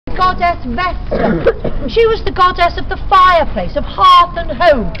goddess Vesta. She was the goddess of the fireplace, of hearth and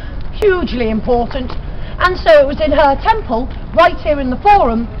home, hugely important. And so it was in her temple, right here in the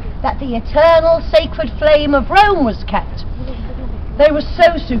Forum, that the eternal sacred flame of Rome was kept. They were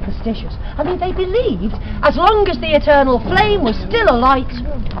so superstitious. I mean, they believed as long as the eternal flame was still alight,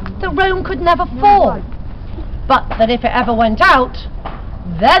 that Rome could never fall. But that if it ever went out,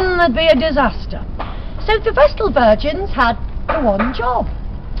 then there'd be a disaster. So the Vestal Virgins had the one job: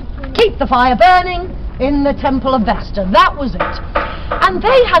 keep the fire burning in the temple of Vesta. That was it. And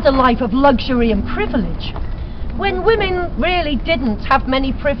they had a life of luxury and privilege, when women really didn't have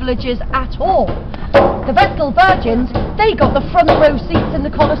many privileges at all. The Vestal Virgins, they got the front row seats in the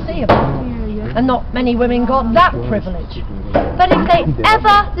Colosseum, and not many women got that privilege. But if they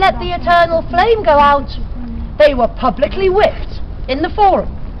ever let the eternal flame go out, they were publicly whipped in the Forum.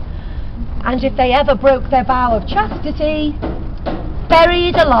 And if they ever broke their vow of chastity,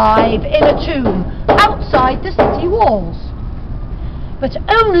 buried alive in a tomb outside the city walls. But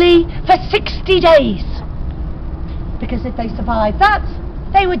only for 60 days. Because if they survived that,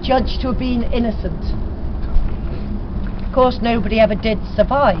 they were judged to have been innocent. Of course, nobody ever did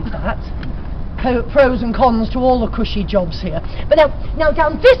survive that. Pros and cons to all the cushy jobs here. But now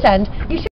down this end, you see